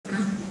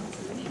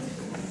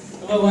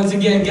Well, once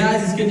again,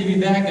 guys, it's good to be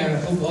back. I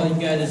hope all you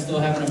guys are still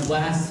having a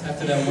blast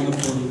after that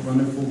wonderful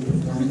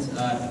performance.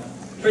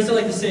 First, I'd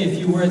like to say a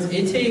few words.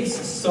 It takes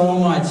so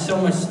much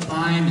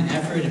time and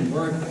effort and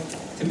work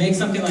to make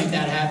something like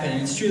that happen,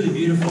 and it's truly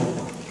beautiful.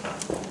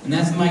 And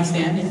that's the mic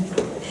standing.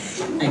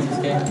 Thanks,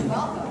 SK. You're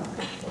welcome.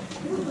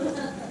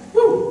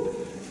 Woo!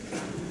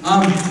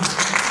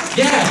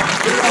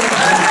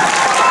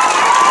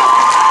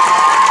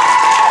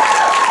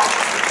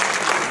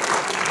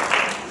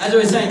 As I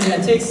was saying, yeah,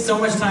 it takes so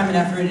much time and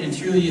effort, and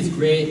truly it's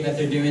great that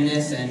they're doing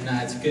this, and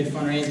it's good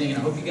fundraising, and I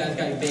hope you guys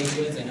got your baked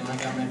goods. I know I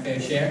got my fair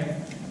share.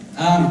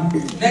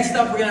 Next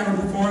up, we're going to have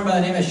a performer by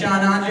the name of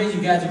Sean Andres.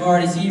 You guys have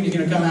already seen him. He's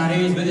going to come out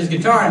here. He's with his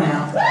guitar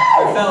now.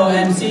 Our fellow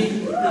MC.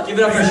 Give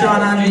it up for Sean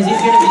Andres. He's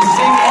going to be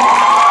singing.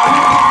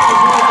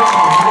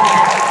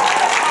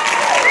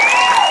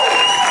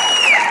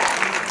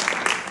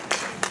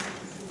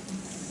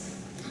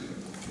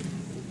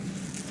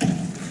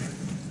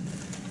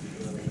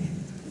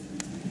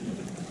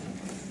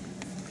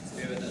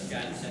 Stay with us,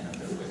 guys. Stand up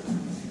real quick.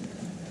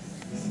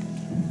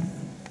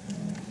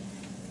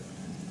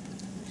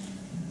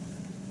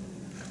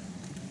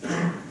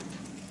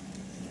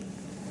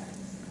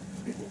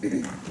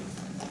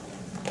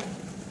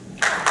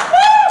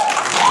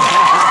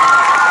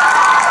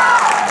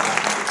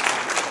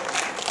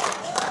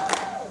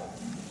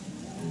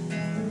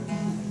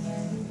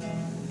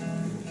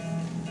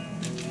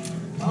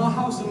 My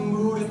house in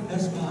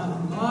Budapest,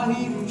 my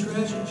hidden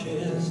treasure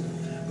chest,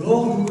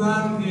 golden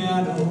grand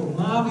piano,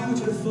 my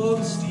beautiful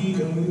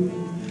castillo.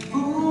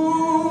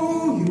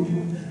 Ooh,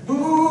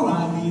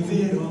 I leave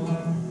it all.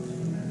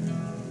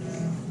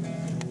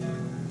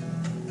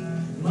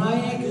 My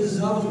acres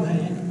of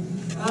land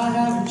I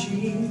have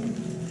achieved.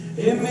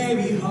 It may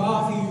be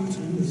hard for you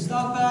to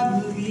stop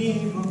and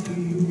believe, but for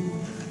you,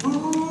 I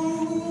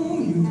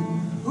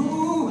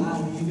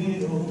leave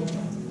it all.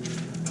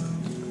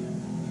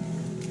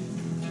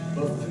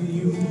 But for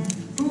you,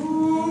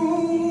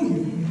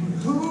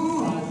 I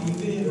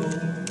leave it all.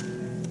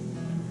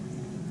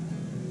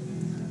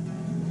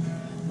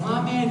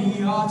 My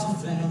many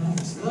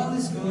artifacts, the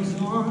list goes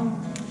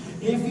on.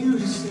 If you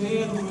just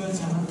say the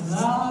words out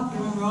loud, I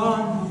can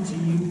run to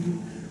you.